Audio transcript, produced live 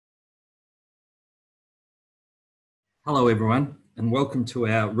Hello everyone and welcome to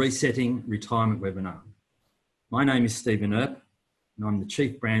our Resetting Retirement webinar. My name is Stephen Earp and I'm the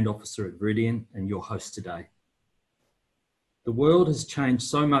Chief Brand Officer at Viridian and your host today. The world has changed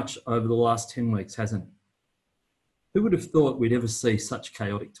so much over the last 10 weeks, hasn't it? Who would have thought we'd ever see such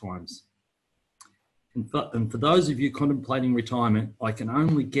chaotic times? And for those of you contemplating retirement, I can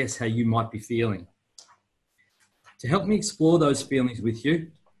only guess how you might be feeling. To help me explore those feelings with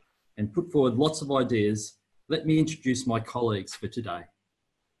you and put forward lots of ideas, let me introduce my colleagues for today.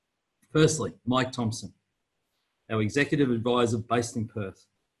 Firstly, Mike Thompson, our Executive Advisor based in Perth.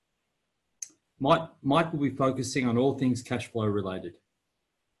 Mike will be focusing on all things cash flow related.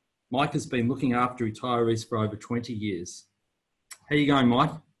 Mike has been looking after retirees for over 20 years. How are you going,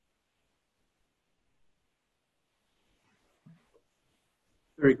 Mike?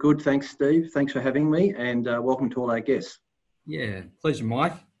 Very good, thanks Steve. Thanks for having me and welcome to all our guests. Yeah, pleasure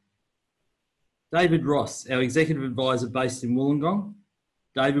Mike. David Ross, our Executive Advisor based in Wollongong.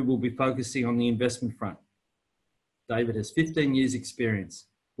 David will be focusing on the investment front. David has 15 years experience.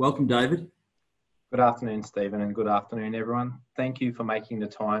 Welcome, David. Good afternoon, Stephen, and good afternoon, everyone. Thank you for making the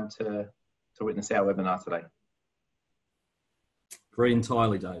time to witness our webinar today. Agree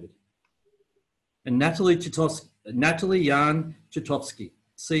entirely, David. And Natalie Yan-Chatonsky,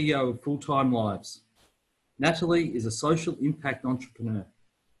 CEO of Full-Time Lives. Natalie is a social impact entrepreneur.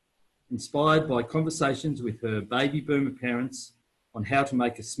 Inspired by conversations with her baby boomer parents on how to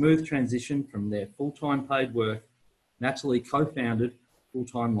make a smooth transition from their full-time paid work, Natalie co-founded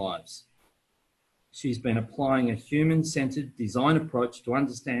Full-Time Lives. She's been applying a human-centered design approach to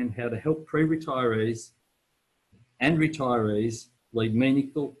understand how to help pre-retirees and retirees lead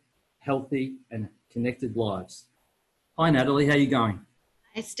meaningful, healthy and connected lives. Hi Natalie, how are you going?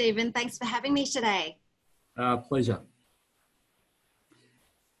 Hi Stephen, thanks for having me today. Pleasure.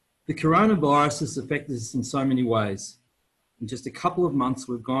 The coronavirus has affected us in so many ways. In just a couple of months,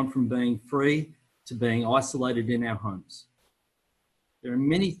 we've gone from being free to being isolated in our homes. There are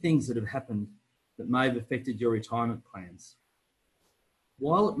many things that have happened that may have affected your retirement plans.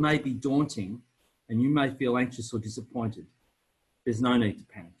 While it may be daunting and you may feel anxious or disappointed, there's no need to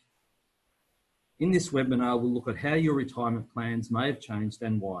panic. In this webinar, we'll look at how your retirement plans may have changed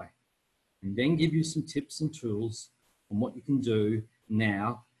and why, and then give you some tips and tools on what you can do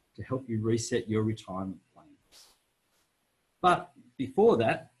now to help you reset your retirement plans. But before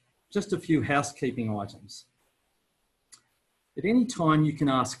that, just a few housekeeping items. At any time you can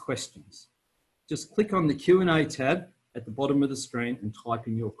ask questions. Just click on the Q&A tab at the bottom of the screen and type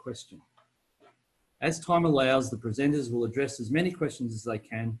in your question. As time allows, the presenters will address as many questions as they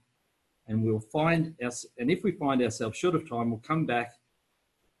can, and if we find ourselves short of time, we'll come back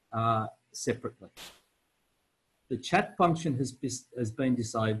separately. The chat function has been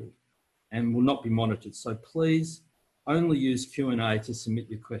disabled and will not be monitored, so please only use Q&A to submit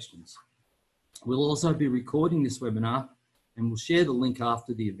your questions. We'll also be recording this webinar and we'll share the link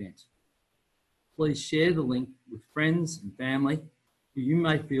after the event. Please share the link with friends and family who you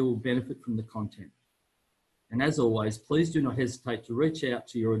may feel will benefit from the content. And as always, please do not hesitate to reach out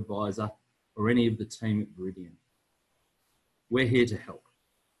to your advisor or any of the team at Viridian. We're here to help.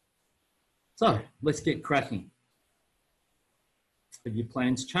 So let's get cracking. Have your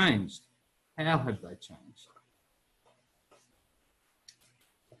plans changed? How have they changed?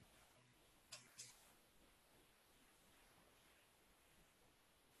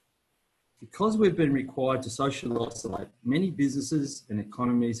 Because we've been required to social isolate, many businesses and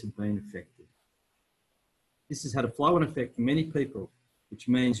economies have been affected. This has had a flow-on effect for many people, which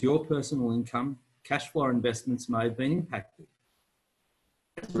means your personal income, cash flow investments may have been impacted.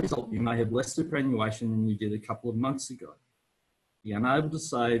 As a result, you may have less superannuation than you did a couple of months ago. You're unable to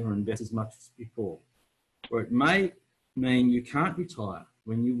save or invest as much as before. Or it may mean you can't retire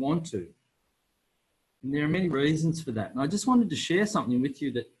when you want to. And there are many reasons for that. And I just wanted to share something with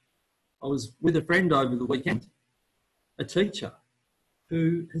you that I was with a friend over the weekend, a teacher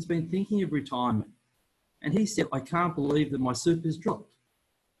who has been thinking of retirement. And he said, I can't believe that my super's dropped.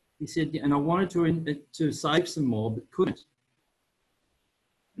 He said, and I wanted to save some more, but couldn't.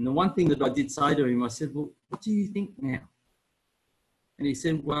 And the one thing that I did say to him, I said, well, what do you think now? And he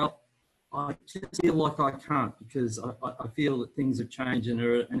said, well, I just feel like I can't because I feel that things have changed and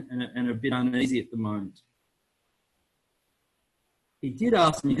are a bit uneasy at the moment. He did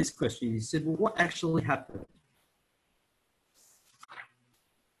ask me this question. He said, well, what actually happened?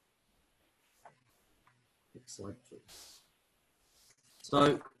 Next slide, please.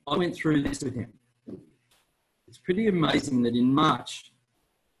 So I went through this with him. It's pretty amazing that in March,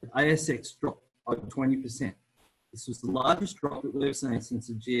 the ASX dropped over 20%. This was the largest drop that we've seen since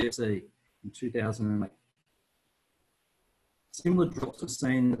the GFC in 2008. Similar drops are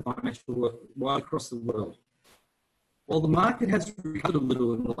seen in the financial world right across the world. While the market has recovered a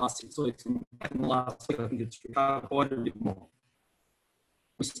little in the last 6 weeks, and in the last week I think it's recovered quite a bit more,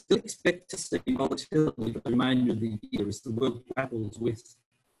 we still expect to see volatility for the remainder of the year as the world grapples with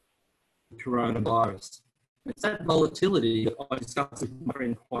the coronavirus. It's that volatility that I discussed with my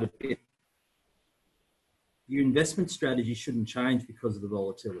friend quite a bit. Your investment strategy shouldn't change because of the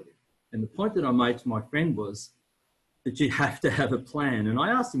volatility. And the point that I made to my friend was that you have to have a plan. And I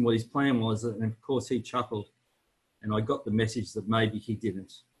asked him what his plan was, and of course he chuckled, and I got the message that maybe he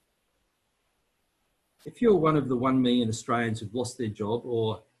didn't. If you're one of the 1 million Australians who've lost their job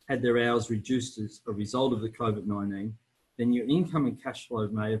or had their hours reduced as a result of the COVID-19, then your income and cash flow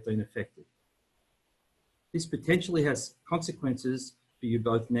may have been affected. This potentially has consequences for you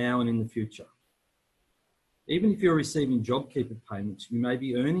both now and in the future. Even if you're receiving JobKeeper payments, you may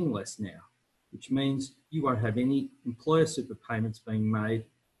be earning less now, which means you won't have any employer super payments being made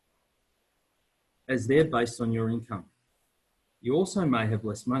as they're based on your income. You also may have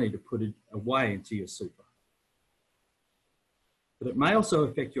less money to put it away into your super. But it may also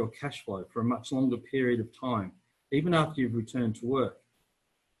affect your cash flow for a much longer period of time, even after you've returned to work.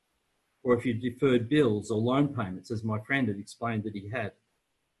 Or if you've deferred bills or loan payments, as my friend had explained that he had,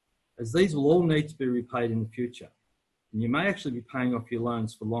 as these will all need to be repaid in the future, and you may actually be paying off your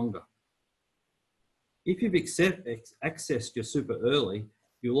loans for longer. If you've accessed your super early,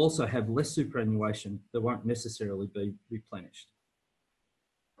 you'll also have less superannuation that won't necessarily be replenished.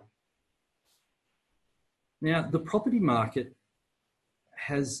 Now, the property market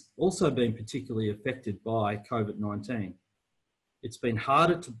has also been particularly affected by COVID-19. It's been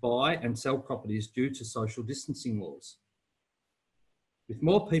harder to buy and sell properties due to social distancing laws. With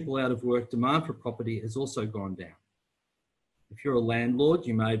more people out of work, demand for property has also gone down. If you're a landlord,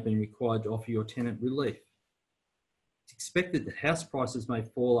 you may have been required to offer your tenant relief. It's expected that house prices may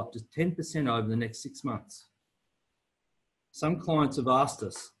fall up to 10% over the next 6 months. Some clients have asked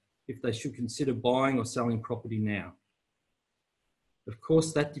us if they should consider buying or selling property now. Of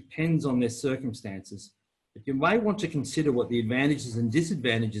course, that depends on their circumstances, but you may want to consider what the advantages and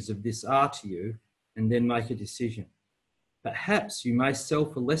disadvantages of this are to you and then make a decision. Perhaps you may sell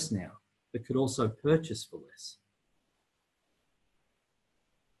for less now, but could also purchase for less.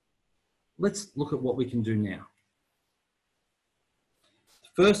 Let's look at what we can do now.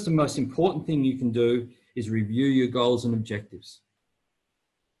 The first and most important thing you can do is review your goals and objectives.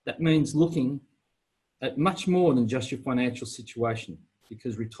 That means looking at much more than just your financial situation,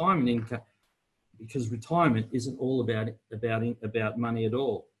 because retirement isn't all about money at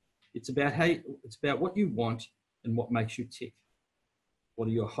all. It's about what you want and what makes you tick. What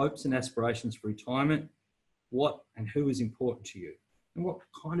are your hopes and aspirations for retirement? What and who is important to you? And what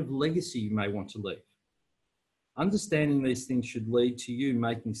kind of legacy you may want to leave. Understanding these things should lead to you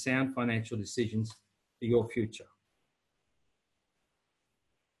making sound financial decisions for your future.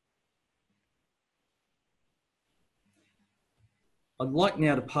 I'd like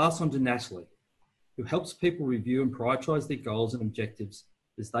now to pass on to Natalie, who helps people review and prioritise their goals and objectives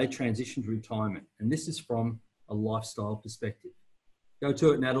as they transition to retirement. And this is from a lifestyle perspective. Go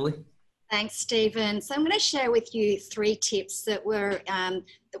to it, Natalie. Thanks, Stephen. So I'm going to share with you 3 tips that were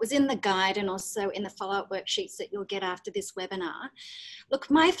that was in the guide and also in the follow-up worksheets that you'll get after this webinar. Look,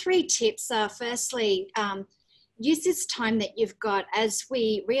 my 3 tips are firstly, use this time that you've got as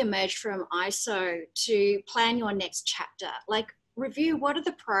we re-emerge from ISO to plan your next chapter. Like, review what are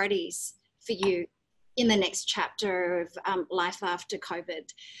the priorities for you in the next chapter of life after COVID.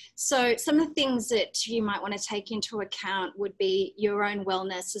 So some of the things that you might want to take into account would be your own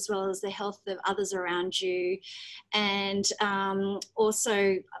wellness as well as the health of others around you. And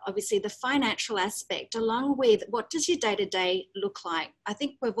also obviously the financial aspect, along with what does your day-to-day look like? I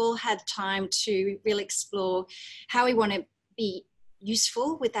think we've all had time to really explore how we want to be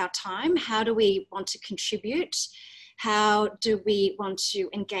useful with our time. How do we want to contribute? How do we want to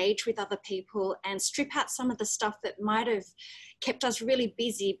engage with other people and strip out some of the stuff that might have kept us really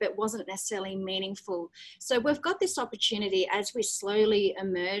busy but wasn't necessarily meaningful? So we've got this opportunity as we slowly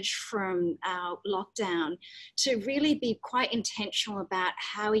emerge from our lockdown to really be quite intentional about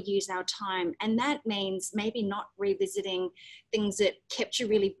how we use our time. And that means maybe not revisiting things that kept you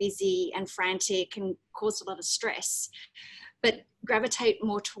really busy and frantic and caused a lot of stress, but gravitate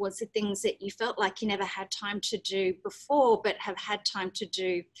more towards the things that you felt like you never had time to do before, but have had time to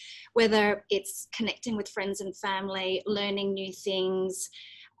do, whether it's connecting with friends and family, learning new things,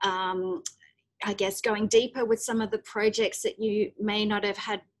 I guess going deeper with some of the projects that you may not have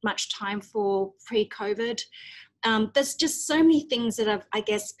had much time for pre-COVID, there's just so many things that I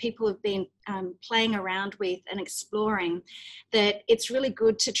guess people have been playing around with and exploring, that it's really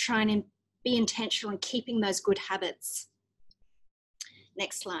good to try and be intentional in keeping those good habits.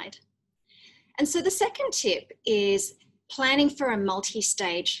 Next slide. And so the second tip is planning for a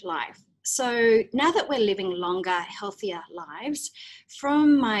multi-stage life. So now that we're living longer, healthier lives,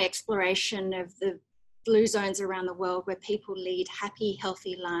 from my exploration of the blue zones around the world where people lead happy,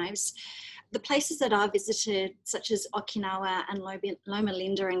 healthy lives, the places that I've visited, such as Okinawa and Loma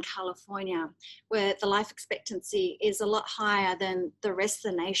Linda in California, where the life expectancy is a lot higher than the rest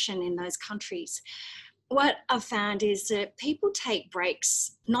of the nation in those countries, what I've found is that people take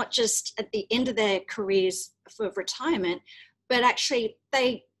breaks, not just at the end of their careers for retirement, but actually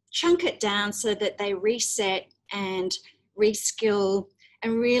they chunk it down so that they reset and reskill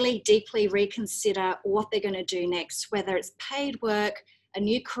and really deeply reconsider what they're going to do next, whether it's paid work, a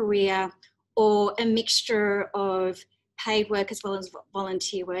new career, or a mixture of paid work as well as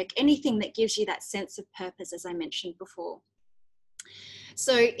volunteer work, anything that gives you that sense of purpose, as I mentioned before.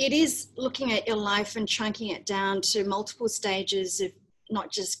 So it is looking at your life and chunking it down to multiple stages of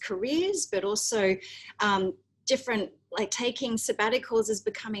not just careers, but also different, like taking sabbaticals is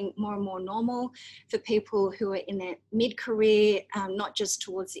becoming more and more normal for people who are in their mid-career, not just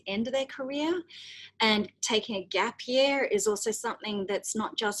towards the end of their career. And taking a gap year is also something that's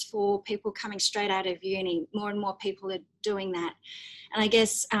not just for people coming straight out of uni. More and more people are doing that. And I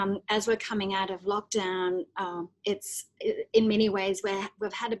guess as we're coming out of lockdown, it's in many ways where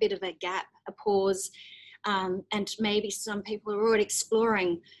we've had a bit of a gap, a pause, and maybe some people are already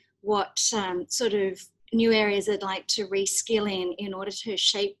exploring what sort of new areas they'd like to reskill in order to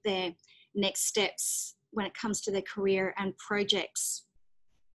shape their next steps when it comes to their career and projects.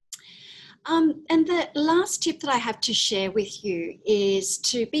 And the last tip that I have to share with you is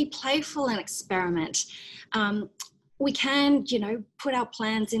to be playful and experiment. We can, put our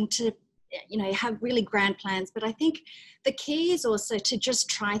plans into, have really grand plans, but I think the key is also to just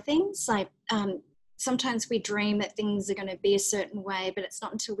try things. Like sometimes we dream that things are going to be a certain way, but it's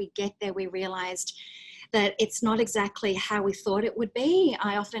not until we get there we realized that it's not exactly how we thought it would be.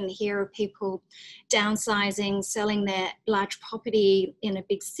 I often hear of people downsizing, selling their large property in a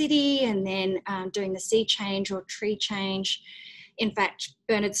big city, and then doing the sea change or tree change. In fact,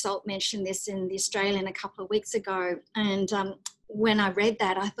 Bernard Salt mentioned this in The Australian a couple of weeks ago. And when I read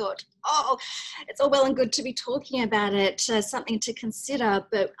that, I thought, oh, it's all well and good to be talking about it, something to consider.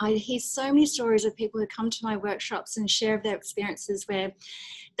 But I hear so many stories of people who come to my workshops and share their experiences where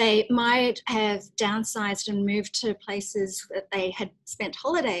they might have downsized and moved to places that they had spent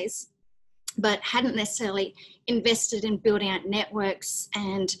holidays, but hadn't necessarily invested in building out networks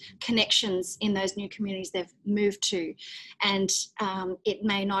and connections in those new communities they've moved to. And it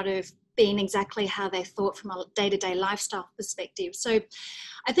may not have been exactly how they thought from a day-to-day lifestyle perspective. So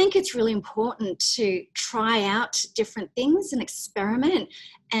I think it's really important to try out different things and experiment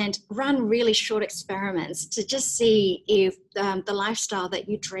and run really short experiments to just see if the lifestyle that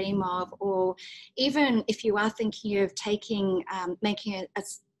you dream of, or even if you are thinking of making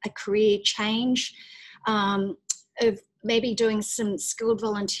a career change, of maybe doing some skilled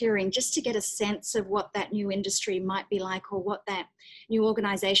volunteering just to get a sense of what that new industry might be like, or what that new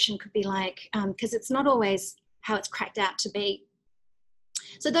organization could be like, because it's not always how it's cracked out to be.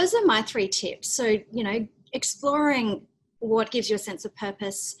 So those are my 3 tips. So, exploring what gives you a sense of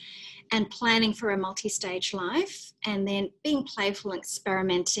purpose and planning for a multi-stage life, and then being playful and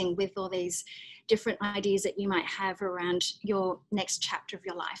experimenting with all these different ideas that you might have around your next chapter of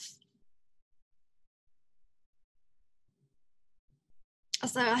your life.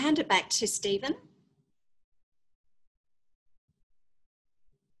 So I'll hand it back to Stephen.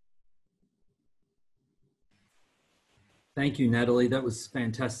 Thank you, Natalie. That was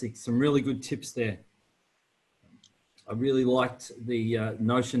fantastic. Some really good tips there. I really liked the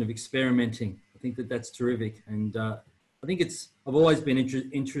notion of experimenting. I think that's terrific. And I think I've always been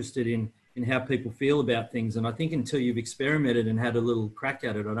interested in how people feel about things. And I think until you've experimented and had a little crack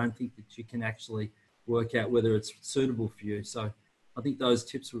at it, I don't think that you can actually work out whether it's suitable for you. So I think those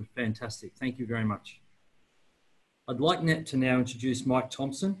tips were fantastic. Thank you very much. I'd like to now introduce Mike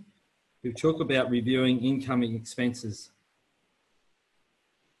Thompson, who'll talk about reviewing incoming expenses.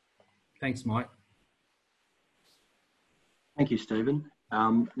 Thanks, Mike. Thank you, Stephen.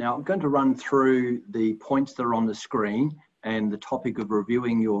 Now I'm going to run through the points that are on the screen and the topic of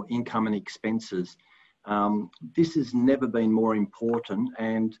reviewing your income and expenses. This has never been more important,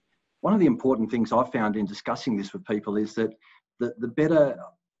 and one of the important things I've found in discussing this with people is that the better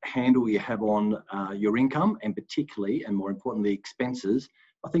handle you have on your income, and particularly, and more importantly, expenses,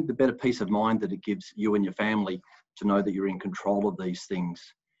 I think the better peace of mind that it gives you and your family to know that you're in control of these things.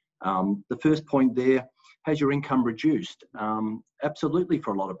 The first point there, has your income reduced? Absolutely,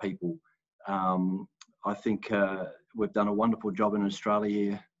 for a lot of people. I think we've done a wonderful job in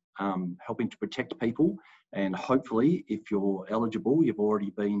Australia helping to protect people, and hopefully if you're eligible, you've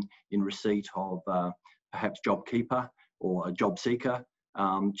already been in receipt of perhaps JobKeeper or a job seeker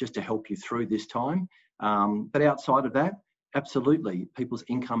just to help you through this time. But outside of that, absolutely, people's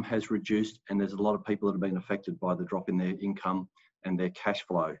income has reduced, and there's a lot of people that have been affected by the drop in their income and their cash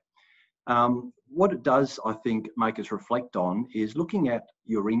flow. What it does, I think, make us reflect on is looking at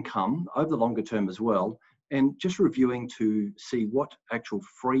your income over the longer term as well, and just reviewing to see what actual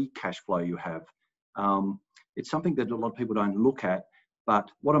free cash flow you have. It's something that a lot of people don't look at, but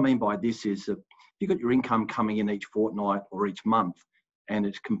what I mean by this is that you've got your income coming in each fortnight or each month, and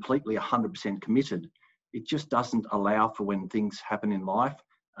it's completely 100% committed. It just doesn't allow for when things happen in life,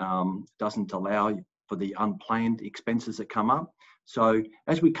 doesn't allow for the unplanned expenses that come up. So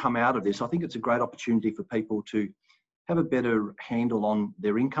as we come out of this, I think it's a great opportunity for people to have a better handle on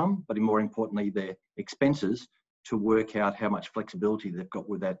their income, but more importantly, their expenses, to work out how much flexibility they've got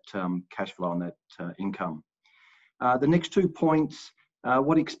with that cash flow and that income. The next 2 points,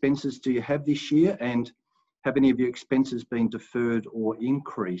 what expenses do you have this year, and have any of your expenses been deferred or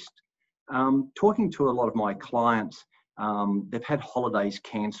increased? Talking to a lot of my clients, they've had holidays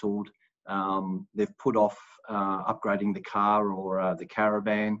cancelled, they've put off upgrading the car or the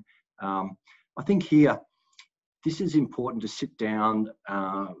caravan. I think here, this is important to sit down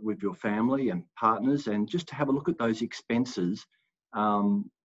with your family and partners and just to have a look at those expenses, to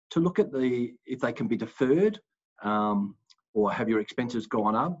look at if they can be deferred or have your expenses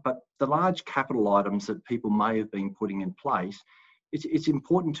gone up. But the large capital items that people may have been putting in place, it's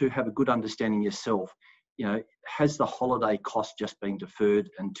important to have a good understanding yourself. You know, has the holiday cost just been deferred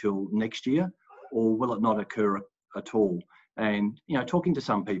until next year, or will it not occur at all? And, you know, talking to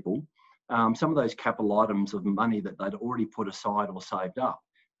some people, some of those capital items of money that they'd already put aside or saved up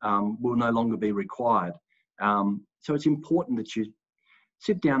will no longer be required. So it's important that you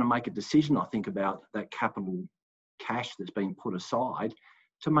sit down and make a decision, I think, about that capital cash that's been put aside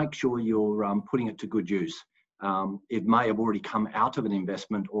to make sure you're putting it to good use. It may have already come out of an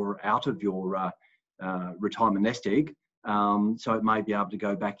investment or out of your retirement nest egg, so it may be able to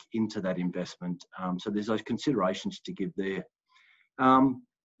go back into that investment. So there's those considerations to give there.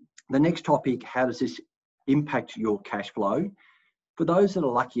 The next topic, how does this impact your cash flow? For those that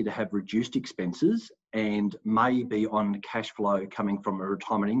are lucky to have reduced expenses and may be on cash flow coming from a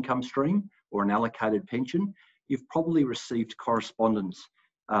retirement income stream or an allocated pension, you've probably received correspondence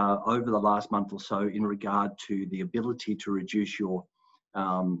over the last month or so in regard to the ability to reduce your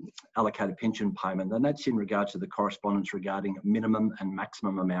allocated pension payment, and that's in regard to the correspondence regarding minimum and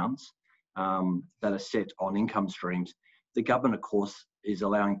maximum amounts that are set on income streams. The government, of course, is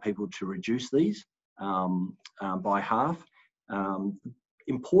allowing people to reduce these by half.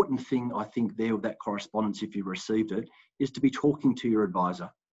 Important thing, I think, there with that correspondence, if you received it, is to be talking to your advisor.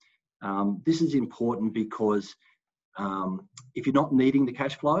 This is important because if you're not needing the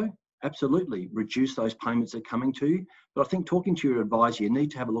cash flow, absolutely reduce those payments that are coming to you. But I think talking to your advisor, you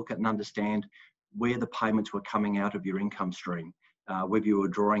need to have a look at and understand where the payments were coming out of your income stream, whether you were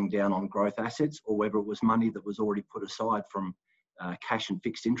drawing down on growth assets or whether it was money that was already put aside from cash and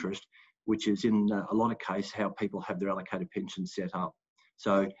fixed interest, which is in a lot of cases how people have their allocated pensions set up.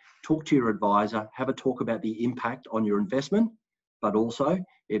 So talk to your advisor, have a talk about the impact on your investment, but also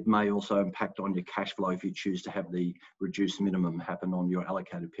it may also impact on your cash flow if you choose to have the reduced minimum happen on your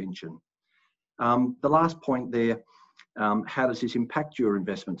allocated pension. The last point there, how does this impact your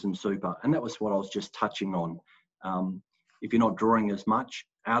investments in super? And that was what I was just touching on. If you're not drawing as much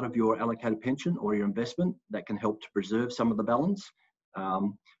out of your allocated pension or your investment, that can help to preserve some of the balance.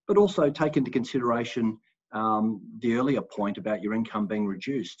 But also take into consideration the earlier point about your income being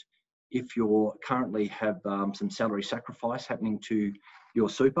reduced. If you currently have some salary sacrifice happening to your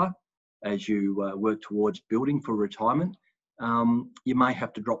super as you work towards building for retirement, you may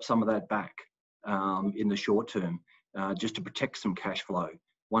have to drop some of that back in the short term just to protect some cash flow.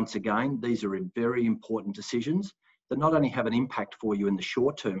 Once again, these are very important decisions that not only have an impact for you in the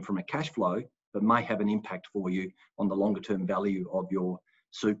short term from a cash flow, but may have an impact for you on the longer term value of your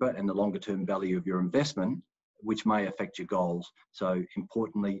super and the longer term value of your investment, which may affect your goals. So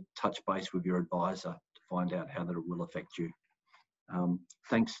importantly, touch base with your advisor to find out how that will affect you.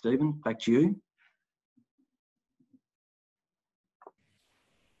 Thanks, Stephen. Back to you.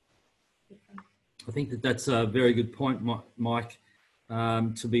 I think that's a very good point, Mike,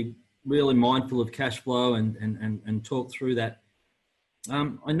 to be really mindful of cash flow and talk through that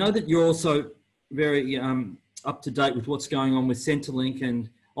I know that you're also very up to date with what's going on with Centrelink and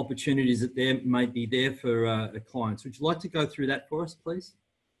opportunities that there may be there for clients. Would you like to go through that for us, please?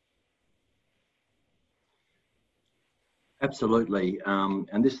 Absolutely.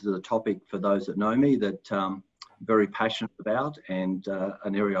 And this is a topic, for those that know me, that I'm very passionate about, and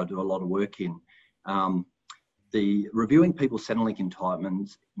an area I do a lot of work in. The reviewing people's Centrelink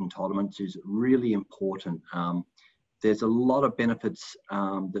entitlements is really important. There's a lot of benefits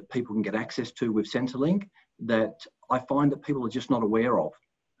that people can get access to with Centrelink that I find that people are just not aware of.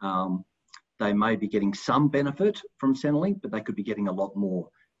 They may be getting some benefit from Centrelink, but they could be getting a lot more.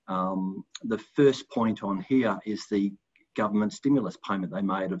 The first point on here is the government stimulus payment they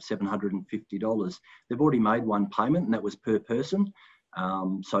made of $750. They've already made one payment, and that was per person.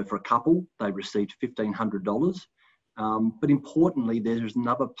 So for a couple, they received $1,500. But importantly, there's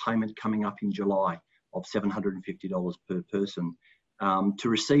another payment coming up in July of $750 per person. To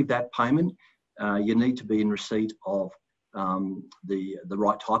receive that payment, you need to be in receipt of the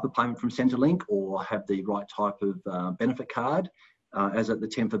right type of payment from Centrelink, or have the right type of benefit card as at the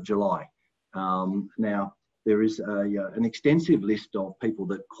 10th of July. Now, there is an extensive list of people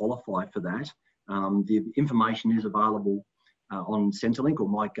that qualify for that. The information is available on Centrelink or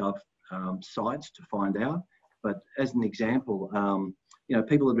MyGov sites to find out. But as an example, you know,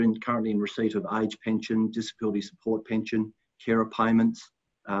 people that are currently in receipt of age pension, disability support pension, carer payments,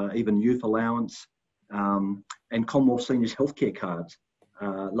 even youth allowance, and Commonwealth Seniors Healthcare cards,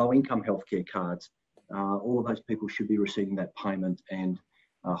 low income healthcare cards. All of those people should be receiving that payment, and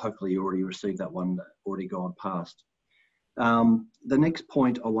hopefully you already received that one, already gone past. The next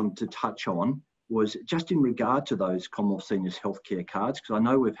point I wanted to touch on was just in regard to those Commonwealth Seniors Healthcare cards, because I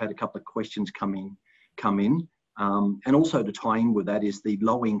know we've had a couple of questions come in. And also to tie in with that is the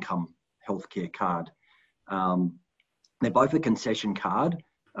low income healthcare card. They're both a concession card.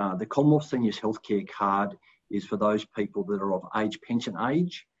 The Commonwealth Seniors Healthcare card is for those people that are of age pension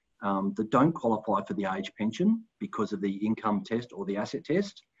age, that don't qualify for the age pension because of the income test or the asset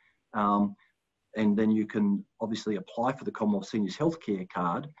test. And then you can obviously apply for the Commonwealth Seniors Healthcare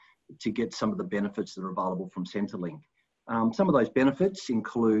card to get some of the benefits that are available from Centrelink. Some of those benefits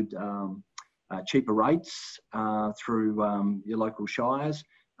include cheaper rates through your local shires,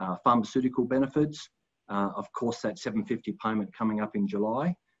 pharmaceutical benefits, of course that $750 payment coming up in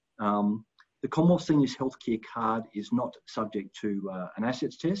July. The Commonwealth Seniors Healthcare card is not subject to an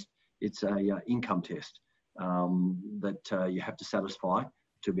assets test. It's a income test that you have to satisfy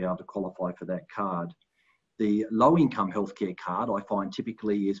to be able to qualify for that card. The low income healthcare card I find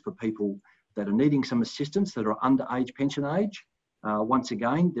typically is for people that are needing some assistance that are under age pension age. Once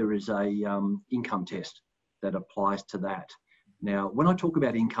again, there is a income test that applies to that. Now, when I talk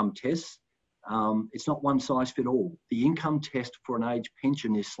about income tests, it's not one size fit all. The income test for an age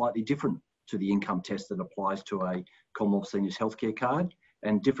pension is slightly different to the income test that applies to a Commonwealth Seniors Healthcare card,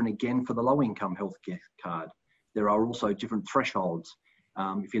 and different again for the low income healthcare card. There are also different thresholds.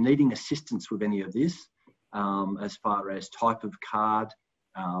 If you're needing assistance with any of this, as far as type of card,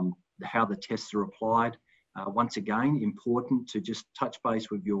 how the tests are applied, once again, important to just touch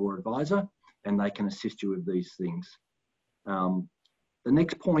base with your advisor and they can assist you with these things. The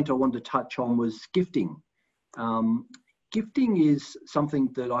next point I wanted to touch on was gifting. Gifting is something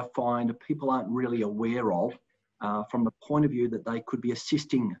that I find people aren't really aware of from the point of view that they could be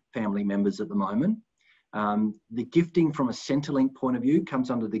assisting family members at the moment. The gifting from a Centrelink point of view comes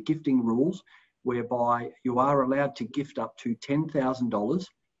under the gifting rules, whereby you are allowed to gift up to $10,000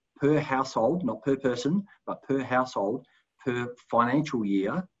 per household, not per person, but per household, per financial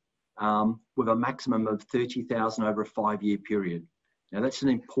year, with a maximum of $30,000 over a 5-year period. Now that's an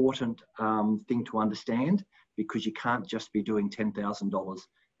important thing to understand, because you can't just be doing $10,000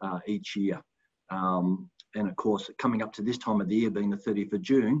 each year. And of course, coming up to this time of the year, being the 30th of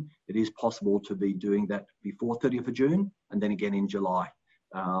June, it is possible to be doing that before 30th of June and then again in July.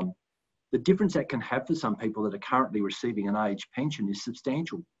 The difference that can have for some people that are currently receiving an age pension is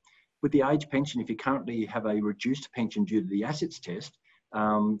substantial. With the age pension, if you currently have a reduced pension due to the assets test,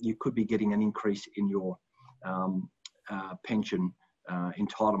 you could be getting an increase in your pension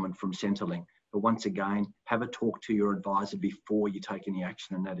entitlement from Centrelink. But once again, have a talk to your advisor before you take any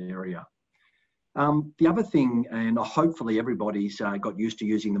action in that area. The other thing, and hopefully everybody's got used to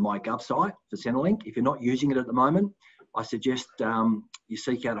using the MyGov site for Centrelink. If you're not using it at the moment, I suggest you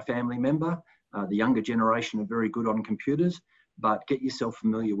seek out a family member. The younger generation are very good on computers, but get yourself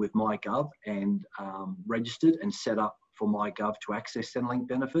familiar with MyGov and registered and set up for MyGov to access Centrelink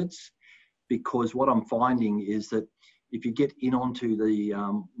benefits. Because what I'm finding is that if you get in onto the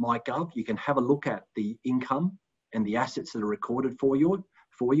MyGov, you can have a look at the income and the assets that are recorded for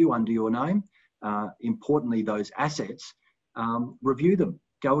you under your name. Importantly, those assets, review them.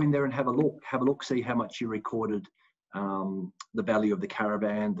 Go in there and have a look, see how much you recorded, the value of the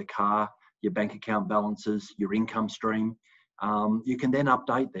caravan, the car, your bank account balances, your income stream. You can then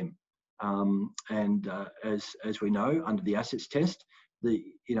update them. As we know, under the assets test,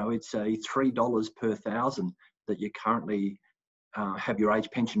 it's a $3 per 1,000 that you currently have your age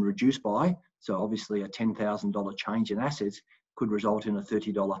pension reduced by. So obviously a $10,000 change in assets could result in a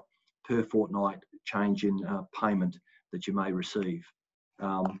 $30 per fortnight change in payment that you may receive.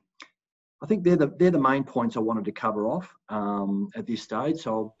 I think they're the main points I wanted to cover off at this stage.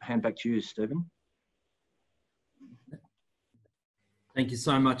 So I'll hand back to you, Stephen. Thank you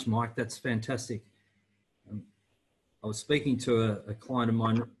so much, Mike. That's fantastic. I was speaking to a client of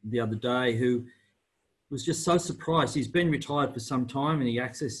mine the other day who was just so surprised. He's been retired for some time and he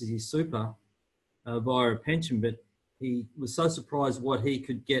accesses his super via a pension, but he was so surprised what he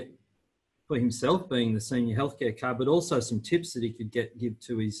could get for himself, being the senior healthcare card, but also some tips that he could give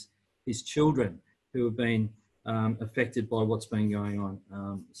to his children who have been affected by what's been going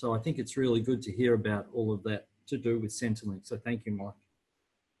on. So I think it's really good to hear about all of that to do with Centrelink. So thank you, Mike.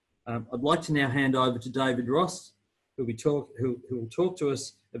 I'd like to now hand over to David Ross, who will talk to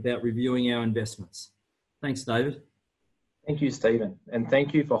us about reviewing our investments. Thanks, David. Thank you, Stephen. And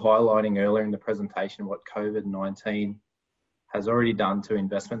thank you for highlighting earlier in the presentation what COVID-19 has already done to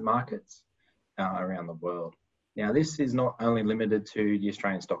investment markets around the world. Now, this is not only limited to the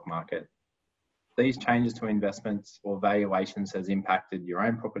Australian stock market. These changes to investments or valuations has impacted your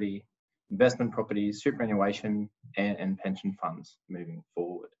own property, investment properties, superannuation and pension funds moving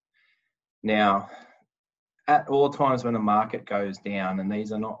forward. Now, at all times when the market goes down, and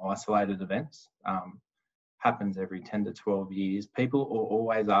these are not isolated events, happens every 10 to 12 years, people are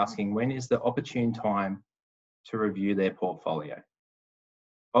always asking, when is the opportune time to review their portfolio?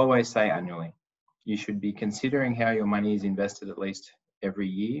 Always say annually. You should be considering how your money is invested at least every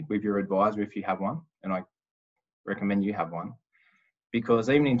year with your advisor if you have one, and I recommend you have one, because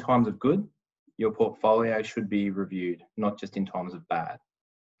even in times of good, your portfolio should be reviewed, not just in times of bad.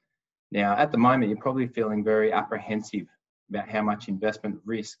 Now, at the moment, you're probably feeling very apprehensive about how much investment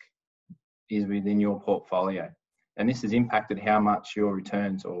risk is within your portfolio. And this has impacted how much your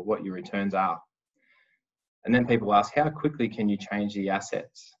returns or what your returns are. And then people ask, how quickly can you change the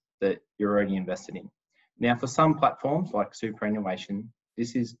assets that you're already invested in? Now, for some platforms like superannuation,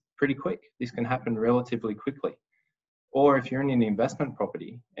 this is pretty quick. This can happen relatively quickly. Or if you're in an investment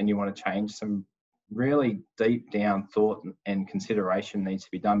property and you want to change, some really deep down thought and consideration needs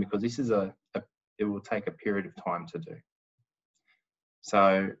to be done, because this is it will take a period of time to do.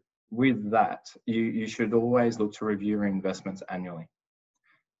 So with that, you should always look to review your investments annually.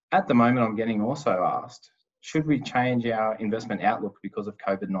 At the moment, I'm getting also asked, should we change our investment outlook because of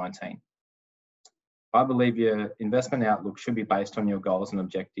COVID-19? I believe your investment outlook should be based on your goals and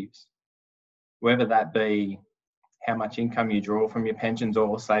objectives, whether that be how much income you draw from your pensions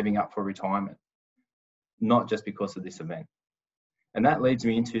or saving up for retirement, not just because of this event. And that leads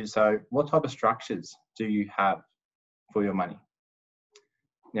me into, so what type of structures do you have for your money?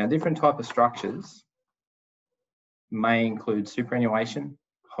 Now, different type of structures may include superannuation,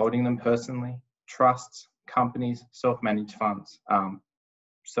 holding them personally, trusts, companies, self-managed funds,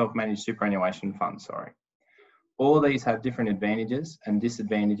 self-managed superannuation funds, sorry. All these have different advantages and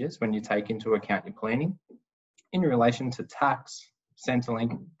disadvantages when you take into account your planning in relation to tax,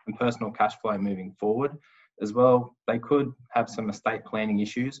 Centrelink and personal cash flow moving forward. As well, they could have some estate planning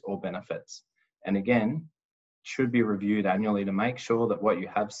issues or benefits. And again, should be reviewed annually to make sure that what you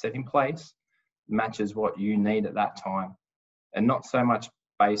have set in place matches what you need at that time, and not so much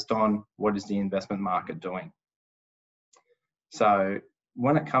based on what is the investment market doing. So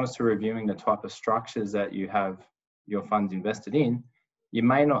when it comes to reviewing the type of structures that you have your funds invested in, you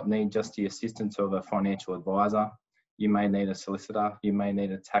may not need just the assistance of a financial advisor. You may need a solicitor, you may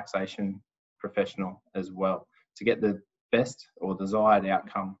need a taxation professional as well to get the best or desired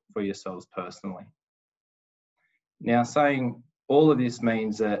outcome for yourselves personally. Now, saying all of this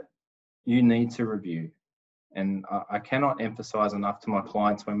means that you need to review, and I cannot emphasize enough to my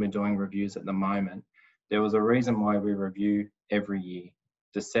clients when we're doing reviews at the moment, there was a reason why we review every year,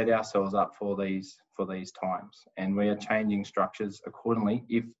 to set ourselves up for these times, and we are changing structures accordingly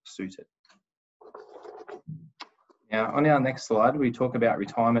if suited. Now, on our next slide, we talk about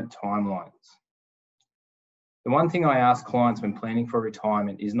retirement timelines. The one thing I ask clients when planning for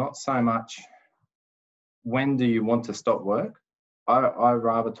retirement is not so much when do you want to stop work. I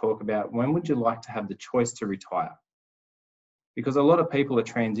rather talk about when would you like to have the choice to retire. because a lot of people are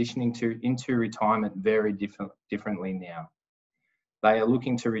transitioning into retirement very differently now. They are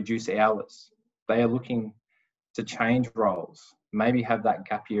looking to reduce hours. They are looking to change roles, maybe have that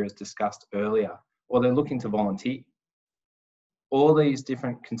gap year as discussed earlier, or they're looking to volunteer. All these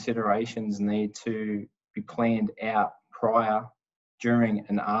different considerations need to be planned out prior, during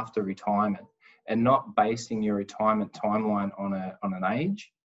and after retirement, and not basing your retirement timeline on an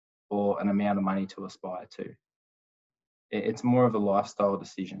age or an amount of money to aspire to. It's more of a lifestyle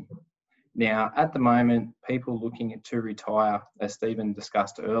decision. Now, at the moment, people looking to retire, as Stephen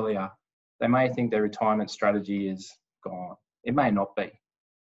discussed earlier, they may think their retirement strategy is gone. It may not be.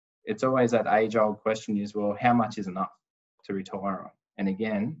 It's always that age-old question is, well, how much is enough to retire on? And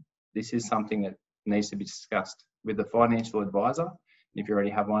again, this is something that needs to be discussed with the financial advisor, if you already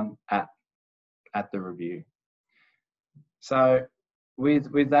have one, at the review. So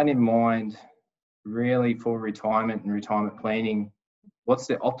with that in mind, really for retirement and retirement planning, what's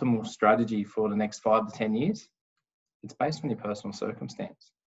the optimal strategy for the next 5 to 10 years? It's based on your personal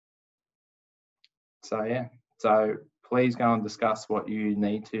circumstance. So yeah, so please go and discuss what you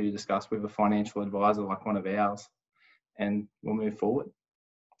need to discuss with a financial advisor like one of ours, and we'll move forward.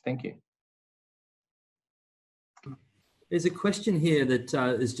 Thank you. There's a question here that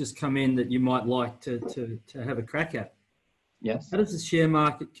has just come in that you might like to have a crack at. Yes. How does the share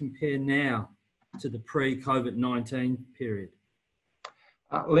market compare now to the pre-COVID-19 period?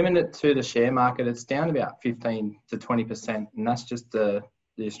 Limited to the share market, it's down about 15 to 20%, and that's just the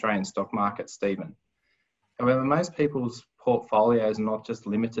Australian stock market, Stephen. However, most people's portfolios are not just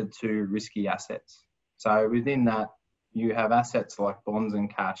limited to risky assets. So within that, you have assets like bonds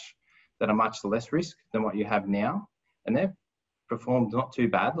and cash that are much less risk than what you have now, and they've performed not too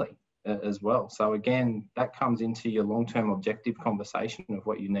badly as well. So again, that comes into your long-term objective conversation of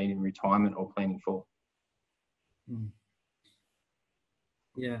what you need in retirement or planning for.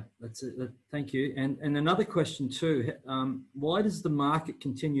 Yeah, that's it. Thank you. And another question too, why does the market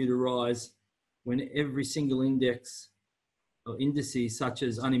continue to rise when every single index or indices such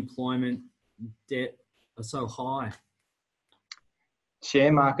as unemployment, debt are so high?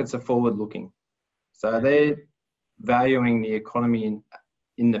 Share markets are forward-looking. So they're valuing the economy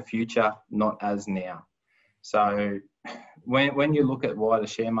in the future, not as now. So when you look at why the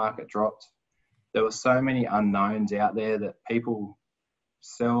share market dropped, there were so many unknowns out there that people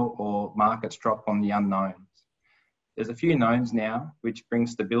sell or markets drop on the unknowns. There's a few knowns now, which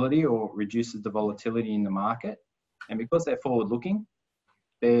brings stability or reduces the volatility in the market. And because they're forward-looking,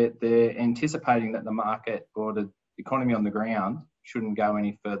 they're anticipating that the market or the economy on the ground shouldn't go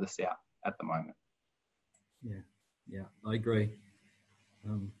any further south at the moment. Yeah, I agree.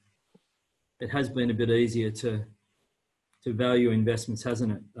 It has been a bit easier to value investments,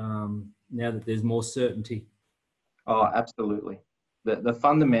 hasn't it? Now that there's more certainty. Oh, absolutely. The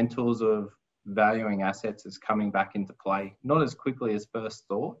fundamentals of valuing assets is coming back into play, not as quickly as first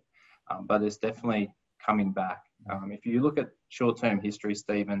thought, but it's definitely coming back. If you look at short-term history,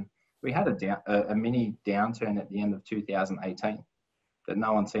 Stephen, we had a mini downturn at the end of 2018 that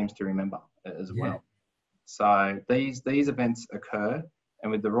no one seems to remember as well. So these events occur,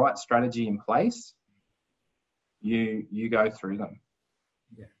 and with the right strategy in place, you go through them.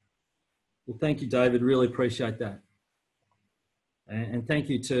 Yeah. Well, thank you, David. Really appreciate that. And thank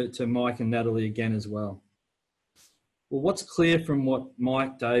you to Mike and Natalie again as well. Well, what's clear from what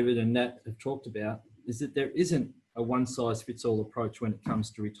Mike, David and Nat have talked about is that there isn't a one-size-fits-all approach when it comes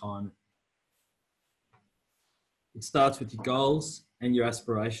to retirement. It starts with your goals and your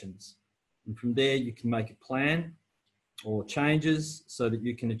aspirations. And from there, you can make a plan or changes so that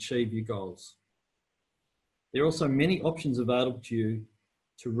you can achieve your goals. There are also many options available to you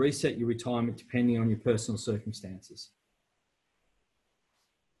to reset your retirement depending on your personal circumstances.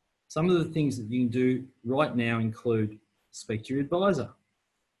 Some of the things that you can do right now include speak to your advisor.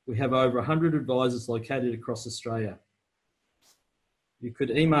 We have over 100 advisors located across Australia. You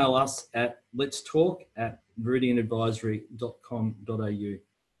could email us at letstalk@viridianadvisory.com.au.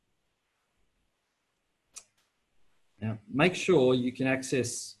 Now, make sure you can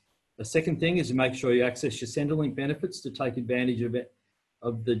access, the second thing is to make sure you access your Centrelink benefits to take advantage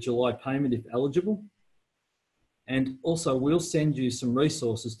of the July payment if eligible. And also we'll send you some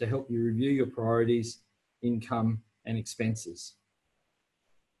resources to help you review your priorities, income and expenses.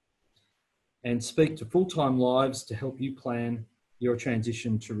 And speak to Full-Time Lives to help you plan your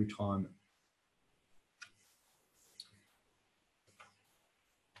transition to retirement.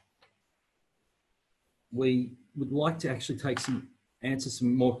 We would like to actually answer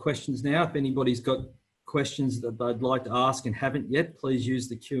some more questions now. If anybody's got questions that they'd like to ask and haven't yet, please use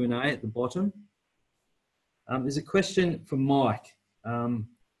the Q&A at the bottom. There's a question for Mike.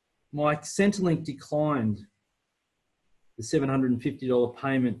 Mike, Centrelink declined the $750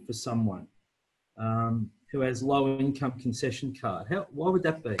 payment for someone who has low income concession card. Why would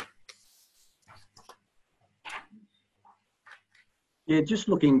that be? Yeah, just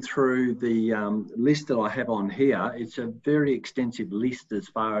looking through the list that I have on here, it's a very extensive list as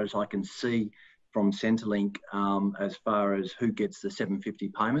far as I can see from Centrelink as far as who gets the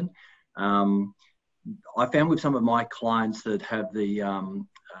 $750 payment. I found with some of my clients that have the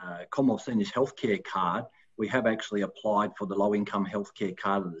Commonwealth Seniors Healthcare card, we have actually applied for the low income healthcare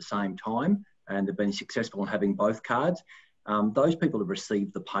card at the same time, and have been successful in having both cards. Those people have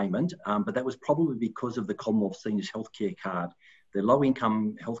received the payment, but that was probably because of the Commonwealth Seniors Healthcare card. The low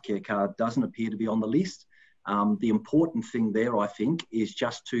income healthcare card doesn't appear to be on the list. The important thing there, I think, is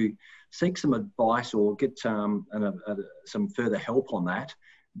just to seek some advice or get some further help on that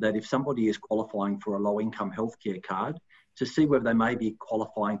if somebody is qualifying for a low income healthcare card, to see whether they may be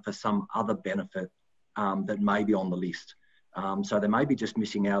qualifying for some other benefit that may be on the list. So they may be just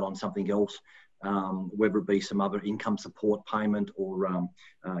missing out on something else, whether it be some other income support payment or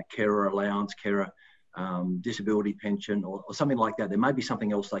carer allowance, carer disability pension or something like that. There may be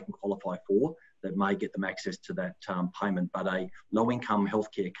something else they can qualify for that may get them access to that payment, but a low-income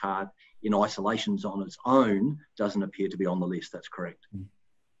healthcare card in isolations on its own doesn't appear to be on the list. That's correct.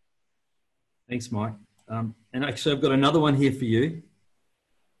 Thanks, Mike. And actually, I've got another one here for you.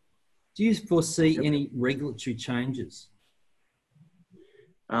 Do you foresee any regulatory changes?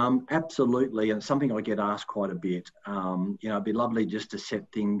 Absolutely, and it's something I get asked quite a bit. It'd be lovely just to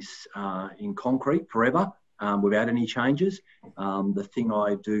set things in concrete forever without any changes. The thing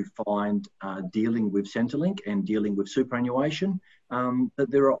I do find dealing with Centrelink and dealing with superannuation, that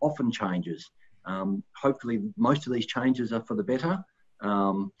there are often changes. Hopefully, most of these changes are for the better.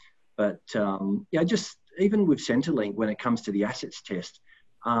 Just even with Centrelink, when it comes to the assets test,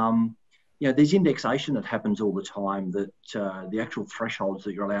 there's indexation that happens all the time, that the actual thresholds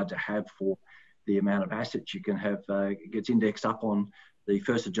that you're allowed to have for the amount of assets you can have gets indexed up on the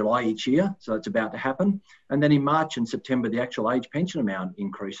 1st of July each year. So it's about to happen. And then in March and September, the actual age pension amount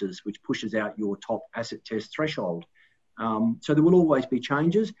increases, which pushes out your top asset test threshold. So there will always be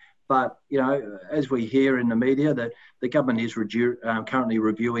changes. But, as we hear in the media, that the government is currently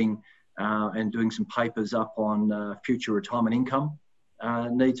reviewing and doing some papers up on future retirement income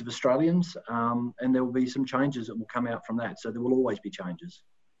needs of Australians, and there will be some changes that will come out from that. So there will always be changes.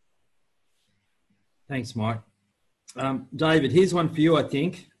 Thanks, Mike. David, here's one for you, I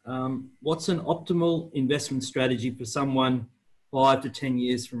think. What's an optimal investment strategy for someone 5 to 10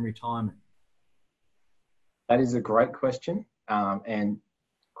 years from retirement? That is a great question, and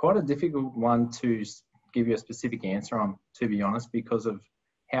quite a difficult one to give you a specific answer on, to be honest, because of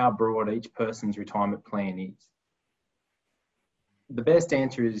how broad each person's retirement plan is. The best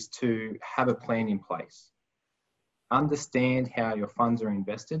answer is to have a plan in place. Understand how your funds are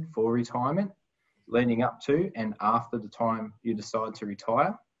invested for retirement, leading up to and after the time you decide to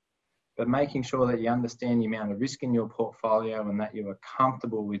retire, but making sure that you understand the amount of risk in your portfolio and that you are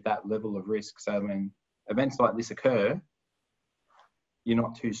comfortable with that level of risk. So when events like this occur, you're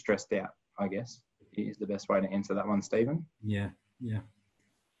not too stressed out, I guess, is the best way to answer that one, Stephen. Yeah.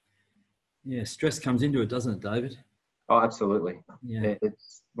 Stress comes into it, doesn't it, David? Oh, absolutely. Yeah.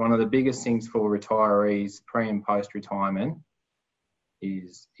 It's one of the biggest things for retirees pre and post retirement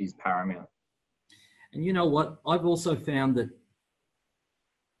is paramount. And you know what? I've also found that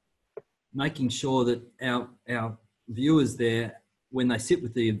making sure that our viewers there, when they sit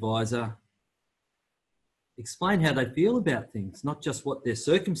with the advisor, explain how they feel about things, not just what their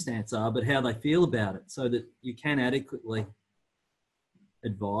circumstances are, but how they feel about it, so that you can adequately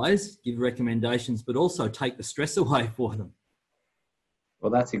advise, give recommendations, but also take the stress away for them.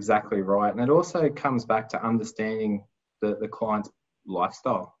 Well, that's exactly right. And it also comes back to understanding the client's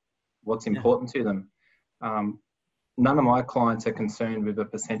lifestyle, what's important to them. None of my clients are concerned with a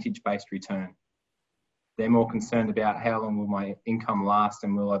percentage-based return. They're more concerned about how long will my income last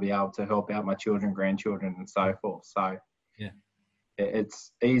and will I be able to help out my children, grandchildren, and so forth. So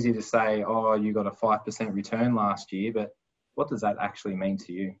it's easy to say, oh, you got a 5% return last year, but what does that actually mean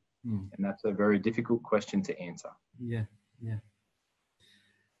to you? And that's a very difficult question to answer. Yeah.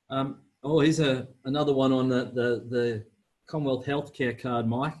 Here's another one on the Commonwealth Healthcare card,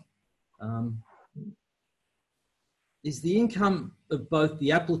 Mike. Is the income of both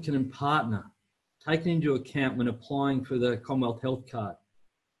the applicant and partner taken into account when applying for the Commonwealth Health card?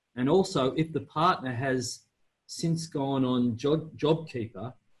 And also, if the partner has since gone on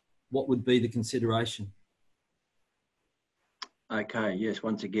JobKeeper, what would be the consideration? Okay, yes,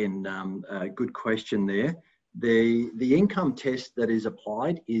 once again, a good question there. The income test that is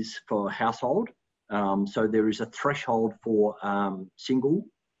applied is for household. So there is a threshold for single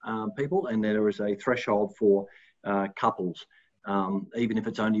people, and there is a threshold for couples, even if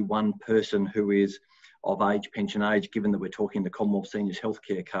it's only one person who is of age, pension age, given that we're talking the Commonwealth Seniors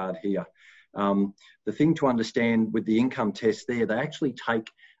Healthcare Card here. The thing to understand with the income test there, they actually take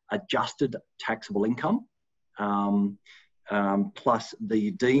adjusted taxable income plus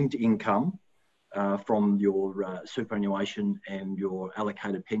the deemed income from your superannuation and your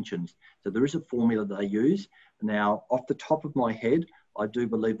allocated pensions. So there is a formula that they use. Now, off the top of my head, I do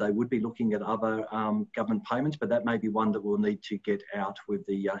believe they would be looking at other government payments, but that may be one that we'll need to get out with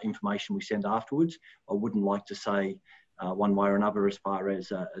the information we send afterwards. I wouldn't like to say one way or another as far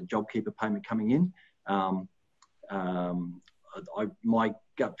as a JobKeeper payment coming in. My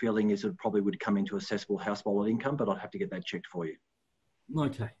gut feeling is it probably would come into assessable household income, but I'd have to get that checked for you.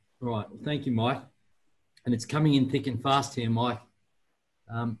 Okay, right. Well, thank you, Mike. And it's coming in thick and fast here, Mike.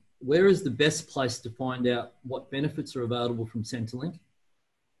 Where is the best place to find out what benefits are available from Centrelink?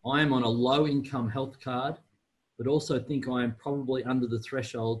 I am on a low income health card, but also think I am probably under the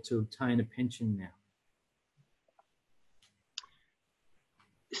threshold to obtain a pension now.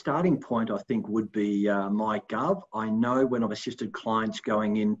 Starting point, I think, would be MyGov. I know when I've assisted clients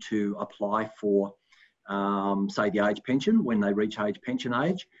going in to apply for, say, the age pension, when they reach age pension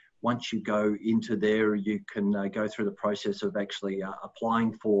age, once you go into there, you can go through the process of actually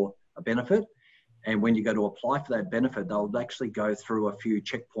applying for a benefit. And when you go to apply for that benefit, they'll actually go through a few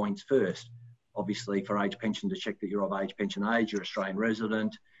checkpoints first. Obviously, for age pension, to check that you're of age pension age, you're Australian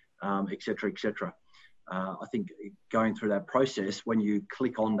resident, et cetera, et cetera. I think going through that process, when you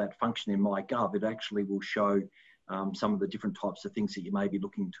click on that function in MyGov, it actually will show some of the different types of things that you may be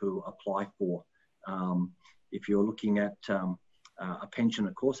looking to apply for. If you're looking at a pension,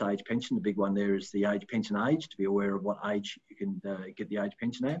 of course, age pension, the big one there is the age pension age, to be aware of what age you can get the age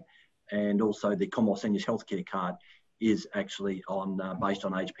pension at. And also the Commonwealth Seniors Healthcare Card is actually on based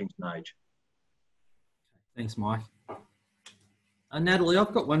on age pension age. Thanks, Mike. Natalie,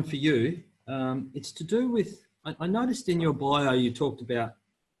 I've got one for you. It's to do with, I noticed in your bio you talked about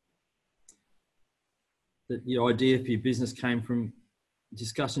that the idea for your business came from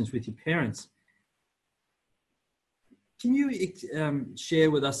discussions with your parents. Can you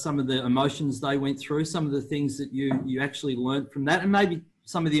share with us some of the emotions they went through, some of the things that you actually learned from that, and maybe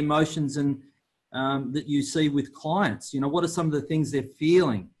some of the emotions and that you see with clients? You know, what are some of the things they're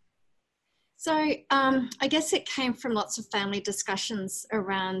feeling? So I guess it came from lots of family discussions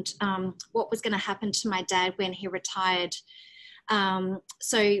around what was going to happen to my dad when he retired.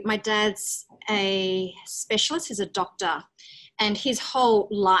 So my dad's a specialist, he's a doctor, and his whole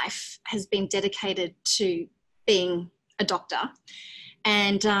life has been dedicated to being a doctor.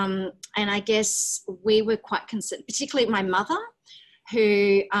 And I guess we were quite concerned, particularly my mother,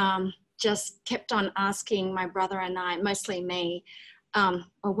 who just kept on asking my brother and I, mostly me, well,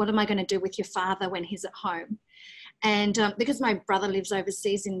 what am I going to do with your father when he's at home? And because my brother lives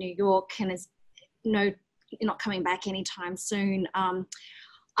overseas in New York and is not coming back anytime soon,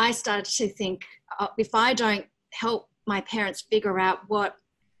 I started to think, if I don't help my parents figure out what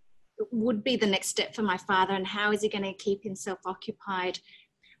would be the next step for my father and how is he going to keep himself occupied,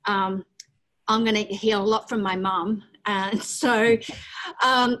 I'm going to hear a lot from my mum. And so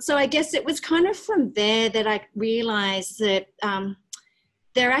I guess it was kind of from there that I realized that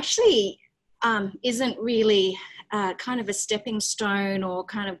there actually isn't really kind of a stepping stone or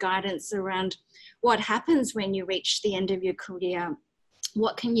kind of guidance around what happens when you reach the end of your career.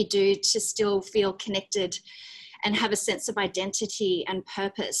 What can you do to still feel connected and have a sense of identity and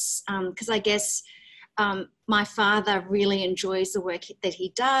purpose? Because I guess my father really enjoys the work that he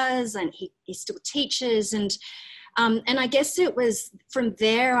does, and he still teaches. And I guess it was from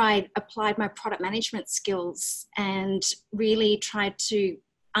there I applied my product management skills and really tried to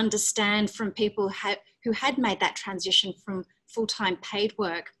understand from people who had made that transition from full-time paid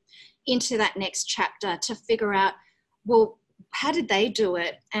work into that next chapter to figure out, well, how did they do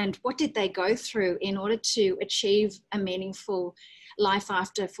it and what did they go through in order to achieve a meaningful life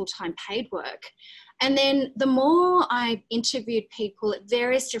after full-time paid work? And then the more I interviewed people at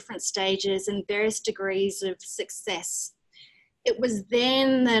various different stages and various degrees of success, it was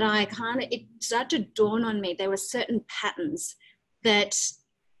then that it started to dawn on me there were certain patterns that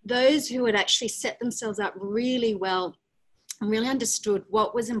those who had actually set themselves up really well and really understood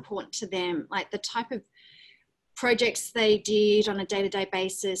what was important to them, like the type of projects they did on a day-to-day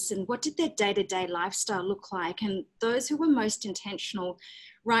basis and what did their day-to-day lifestyle look like. And those who were most intentional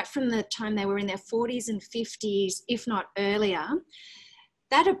right from the time they were in their 40s and 50s, if not earlier,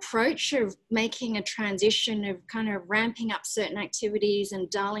 that approach of making a transition, of kind of ramping up certain activities and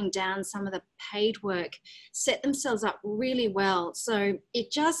dialing down some of the paid work, set themselves up really well. So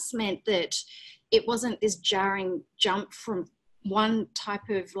it just meant that it wasn't this jarring jump from one type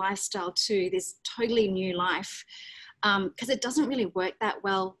of lifestyle to this totally new life, because it doesn't really work that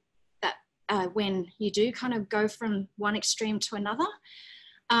well when you do kind of go from one extreme to another.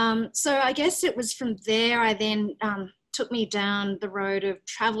 So I guess it was from there I then took me down the road of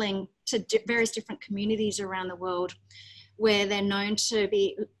traveling to various different communities around the world where they're known to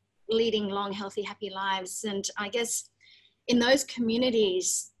be leading long, healthy, happy lives. And I guess in those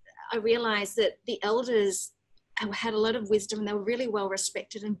communities, I realized that the elders had a lot of wisdom. They were really well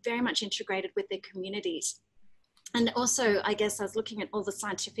respected and very much integrated with their communities. And also, I guess I was looking at all the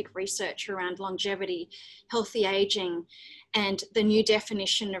scientific research around longevity, healthy aging, and the new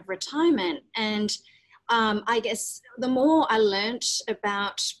definition of retirement. And I guess the more I learned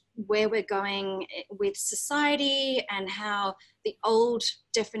about where we're going with society and how the old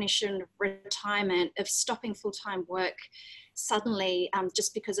definition of retirement, of stopping full-time work suddenly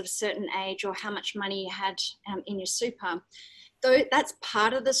just because of a certain age or how much money you had in your super, though that's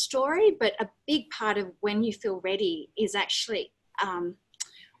part of the story, but a big part of when you feel ready is actually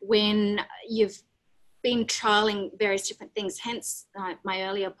when you've been trialing various different things, hence my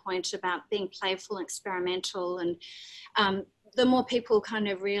earlier point about being playful and experimental. And the more people kind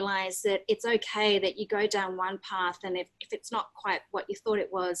of realize that it's okay that you go down one path, and if it's not quite what you thought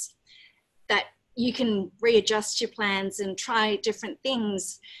it was, that you can readjust your plans and try different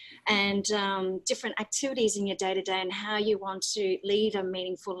things and different activities in your day-to-day and how you want to lead a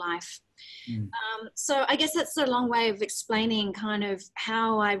meaningful life. So I guess that's a long way of explaining kind of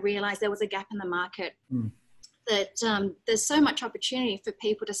how I realized there was a gap in the market, that there's so much opportunity for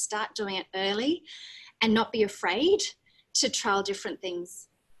people to start doing it early and not be afraid to trial different things.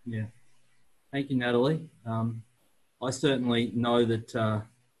 Yeah. Thank you, Natalie. I certainly know that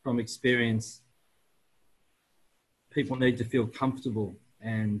from experience, people need to feel comfortable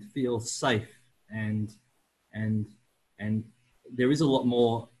and feel safe, and there is a lot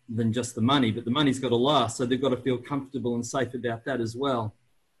more than just the money, but the money's got to last, so they've got to feel comfortable and safe about that as well.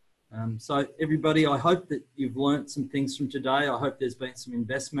 So everybody, I hope that you've learnt some things from today. I hope there's been some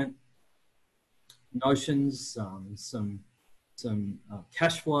investment notions, some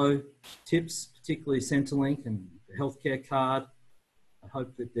cash flow tips, particularly Centrelink and the healthcare card. I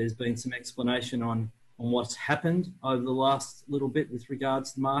hope that there's been some explanation on what's happened over the last little bit with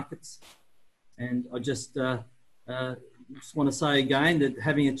regards to markets. And I just want to say again that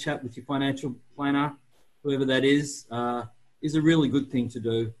having a chat with your financial planner, whoever that is a really good thing to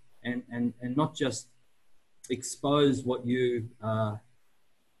do, and not just expose what your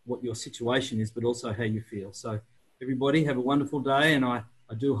situation is, but also how you feel. So everybody have a wonderful day, and I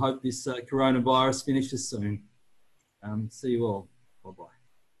do hope this coronavirus finishes soon. See you all. Bye-bye.